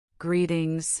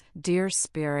Greetings, dear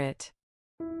Spirit.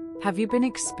 Have you been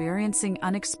experiencing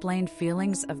unexplained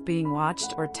feelings of being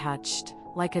watched or touched,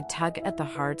 like a tug at the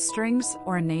heartstrings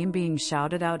or a name being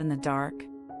shouted out in the dark?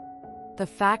 The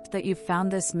fact that you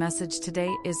found this message today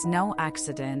is no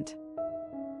accident.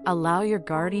 Allow your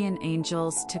guardian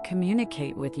angels to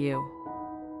communicate with you.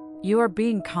 You are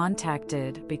being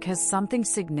contacted because something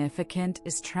significant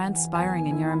is transpiring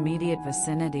in your immediate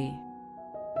vicinity.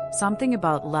 Something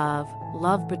about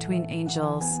love between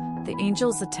angels. The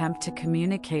angels attempt to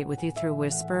communicate with you through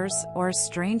whispers or a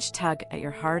strange tug at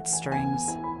your heartstrings.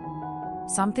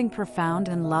 Something profound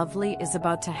and lovely is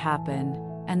about to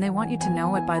happen, and they want you to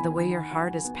know it by the way your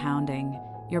heart is pounding,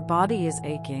 your body is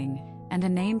aching, and a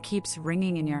name keeps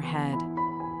ringing in your head.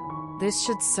 This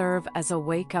should serve as a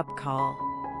wake-up call.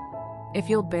 If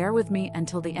you'll bear with me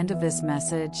until the end of this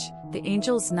message, the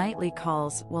angels' nightly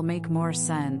calls will make more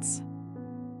sense.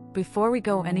 Before we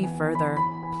go any further,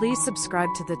 please subscribe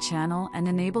to the channel and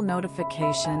enable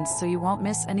notifications so you won't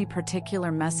miss any particular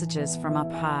messages from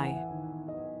up high.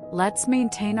 Let's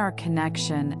maintain our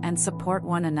connection and support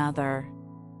one another.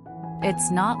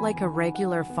 It's not like a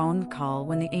regular phone call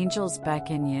when the angels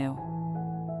beckon you.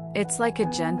 It's like a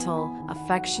gentle,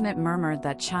 affectionate murmur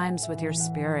that chimes with your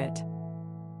spirit.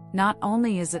 Not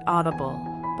only is it audible,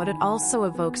 but it also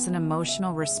evokes an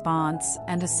emotional response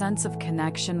and a sense of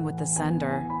connection with the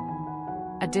sender.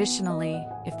 Additionally,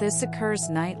 if this occurs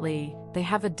nightly, they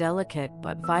have a delicate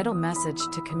but vital message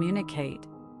to communicate.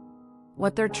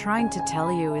 What they're trying to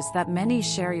tell you is that many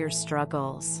share your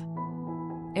struggles.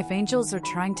 If angels are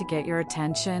trying to get your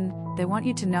attention, they want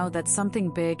you to know that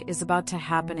something big is about to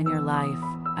happen in your life.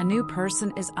 A new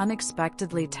person is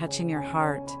unexpectedly touching your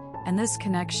heart, and this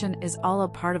connection is all a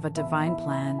part of a divine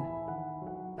plan.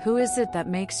 Who is it that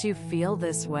makes you feel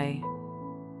this way?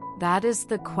 That is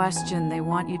the question they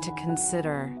want you to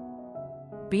consider.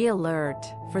 Be alert,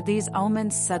 for these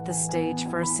omens set the stage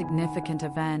for a significant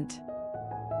event.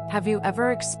 Have you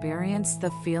ever experienced the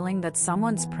feeling that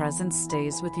someone's presence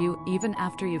stays with you even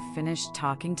after you've finished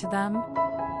talking to them?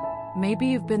 Maybe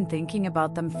you've been thinking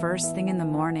about them first thing in the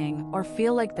morning or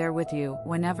feel like they're with you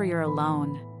whenever you're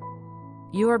alone.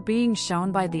 You are being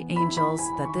shown by the angels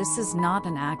that this is not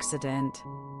an accident.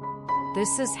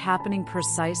 This is happening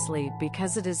precisely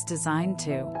because it is designed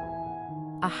to.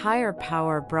 A higher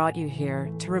power brought you here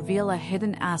to reveal a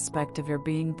hidden aspect of your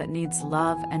being that needs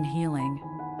love and healing.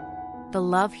 The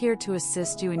love here to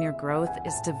assist you in your growth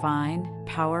is divine,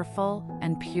 powerful,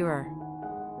 and pure.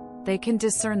 They can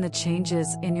discern the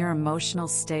changes in your emotional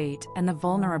state and the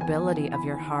vulnerability of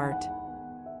your heart.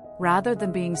 Rather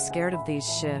than being scared of these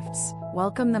shifts,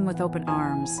 welcome them with open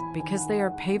arms, because they are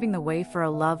paving the way for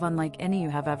a love unlike any you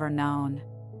have ever known.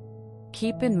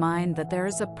 Keep in mind that there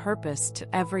is a purpose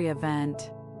to every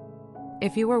event.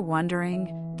 If you were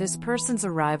wondering, this person's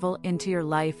arrival into your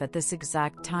life at this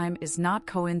exact time is not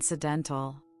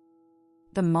coincidental.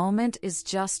 The moment is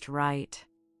just right.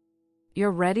 Your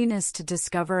readiness to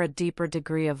discover a deeper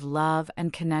degree of love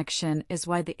and connection is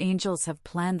why the angels have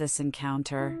planned this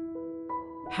encounter.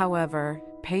 However,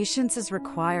 patience is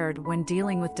required when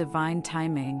dealing with divine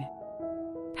timing.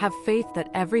 Have faith that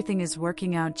everything is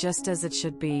working out just as it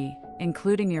should be,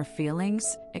 including your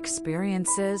feelings,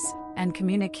 experiences, and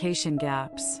communication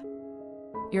gaps.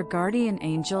 Your guardian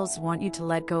angels want you to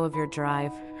let go of your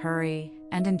drive, hurry,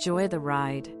 and enjoy the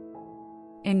ride.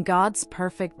 In God's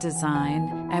perfect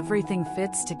design, everything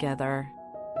fits together.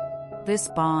 This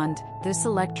bond, this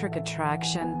electric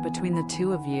attraction between the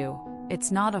two of you,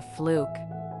 it's not a fluke.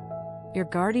 Your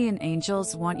guardian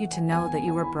angels want you to know that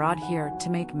you were brought here to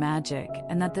make magic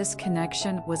and that this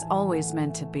connection was always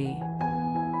meant to be.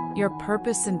 Your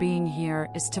purpose in being here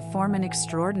is to form an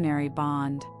extraordinary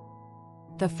bond.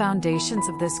 The foundations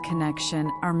of this connection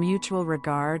are mutual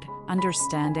regard,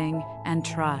 understanding, and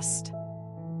trust.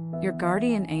 Your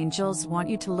guardian angels want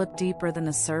you to look deeper than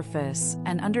the surface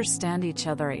and understand each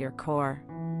other at your core.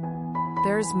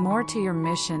 There is more to your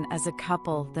mission as a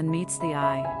couple than meets the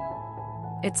eye.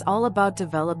 It's all about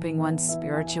developing one's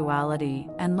spirituality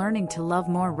and learning to love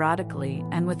more radically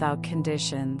and without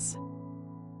conditions.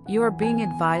 You are being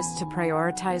advised to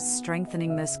prioritize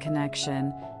strengthening this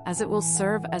connection, as it will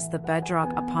serve as the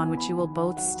bedrock upon which you will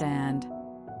both stand.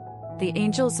 The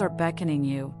angels are beckoning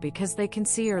you because they can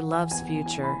see your love's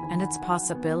future and its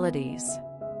possibilities.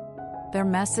 Their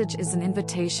message is an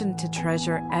invitation to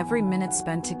treasure every minute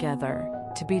spent together,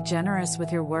 to be generous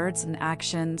with your words and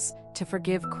actions, to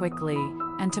forgive quickly,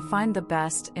 and to find the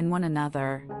best in one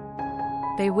another.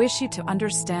 They wish you to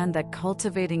understand that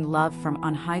cultivating love from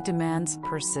on high demands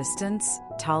persistence,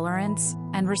 tolerance,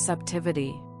 and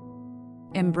receptivity.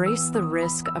 Embrace the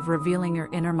risk of revealing your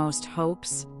innermost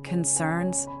hopes,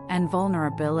 concerns, and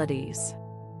vulnerabilities.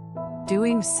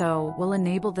 Doing so will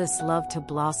enable this love to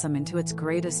blossom into its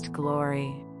greatest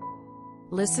glory.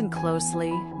 Listen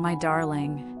closely, my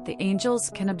darling. The angels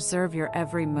can observe your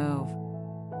every move.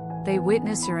 They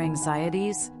witness your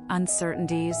anxieties,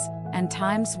 uncertainties, and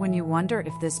times when you wonder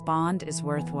if this bond is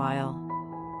worthwhile.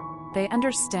 They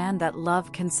understand that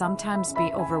love can sometimes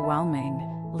be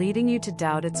overwhelming, leading you to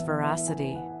doubt its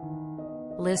veracity.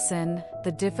 Listen,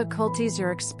 the difficulties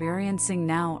you're experiencing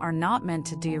now are not meant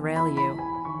to derail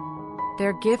you.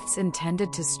 They're gifts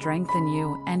intended to strengthen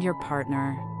you and your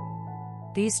partner.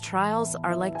 These trials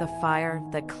are like the fire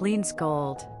that cleans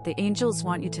gold. The angels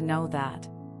want you to know that.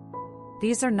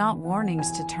 These are not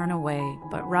warnings to turn away,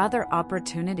 but rather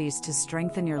opportunities to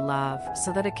strengthen your love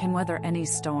so that it can weather any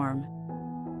storm.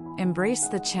 Embrace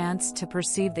the chance to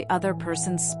perceive the other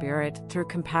person's spirit through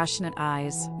compassionate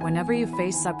eyes whenever you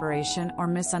face separation or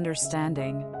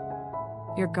misunderstanding.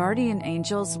 Your guardian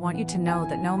angels want you to know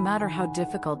that no matter how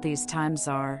difficult these times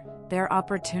are, they are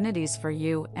opportunities for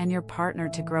you and your partner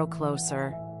to grow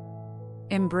closer.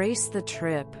 Embrace the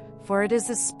trip, for it is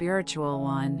a spiritual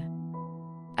one.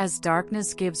 As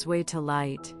darkness gives way to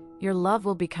light, your love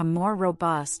will become more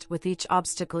robust with each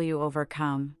obstacle you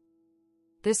overcome.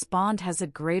 This bond has a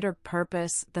greater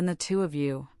purpose than the two of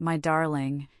you, my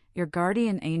darling. Your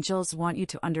guardian angels want you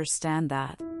to understand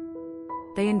that.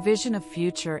 They envision a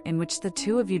future in which the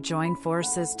two of you join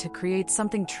forces to create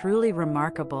something truly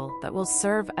remarkable that will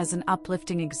serve as an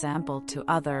uplifting example to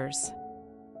others.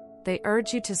 They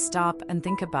urge you to stop and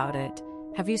think about it.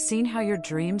 Have you seen how your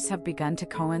dreams have begun to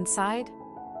coincide?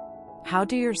 How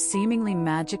do your seemingly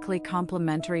magically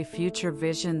complementary future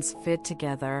visions fit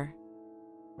together?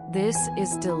 This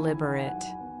is deliberate.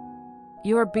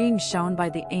 You are being shown by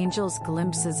the angels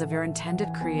glimpses of your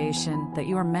intended creation that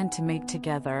you are meant to make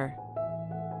together.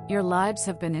 Your lives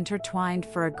have been intertwined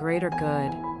for a greater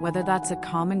good, whether that's a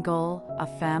common goal, a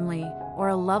family, or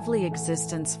a lovely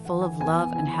existence full of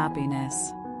love and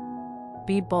happiness.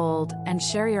 Be bold and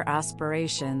share your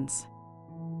aspirations.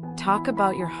 Talk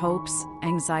about your hopes,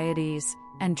 anxieties,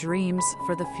 and dreams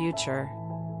for the future.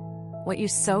 What you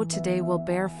sow today will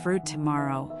bear fruit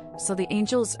tomorrow, so the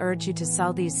angels urge you to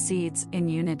sow these seeds in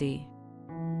unity.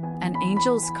 An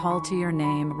angel's call to your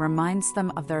name reminds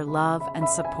them of their love and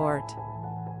support.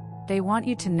 They want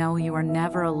you to know you are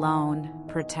never alone,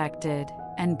 protected,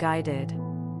 and guided.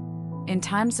 In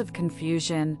times of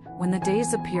confusion, when the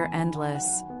days appear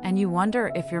endless, and you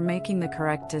wonder if you're making the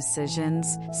correct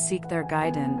decisions, seek their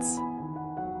guidance.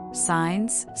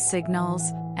 Signs, signals,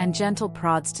 and gentle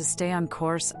prods to stay on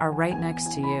course are right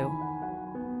next to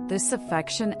you. This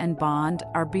affection and bond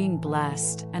are being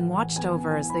blessed and watched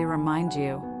over as they remind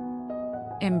you.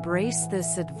 Embrace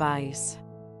this advice.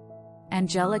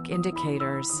 Angelic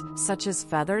indicators, such as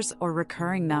feathers or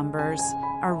recurring numbers,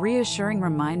 are reassuring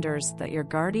reminders that your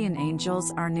guardian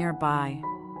angels are nearby.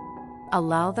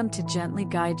 Allow them to gently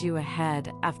guide you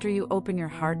ahead after you open your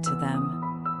heart to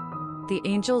them. The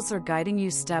angels are guiding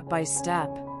you step by step,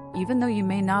 even though you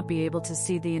may not be able to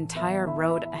see the entire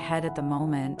road ahead at the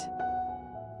moment.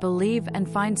 Believe and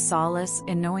find solace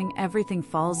in knowing everything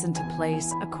falls into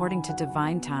place according to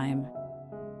divine time.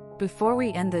 Before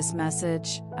we end this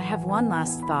message, I have one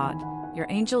last thought. Your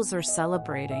angels are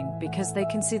celebrating because they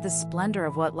can see the splendor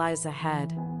of what lies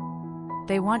ahead.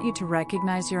 They want you to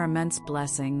recognize your immense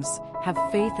blessings,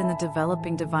 have faith in the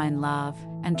developing divine love,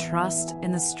 and trust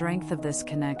in the strength of this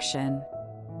connection.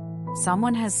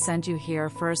 Someone has sent you here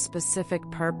for a specific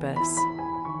purpose.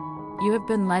 You have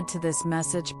been led to this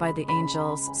message by the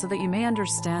angels so that you may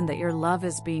understand that your love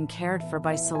is being cared for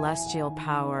by celestial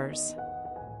powers.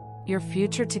 Your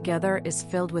future together is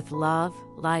filled with love,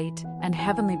 light, and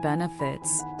heavenly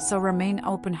benefits, so remain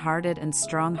open-hearted and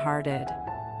strong-hearted.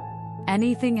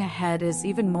 Anything ahead is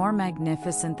even more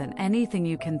magnificent than anything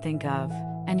you can think of,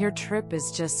 and your trip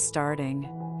is just starting.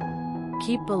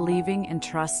 Keep believing and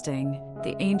trusting.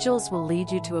 The angels will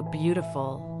lead you to a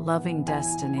beautiful, loving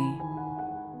destiny.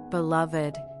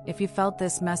 Beloved, if you felt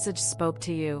this message spoke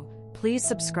to you, please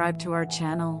subscribe to our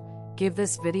channel, give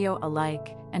this video a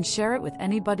like, and share it with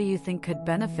anybody you think could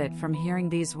benefit from hearing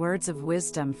these words of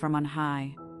wisdom from on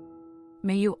high.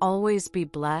 May you always be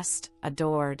blessed,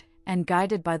 adored, and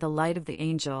guided by the light of the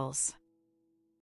angels.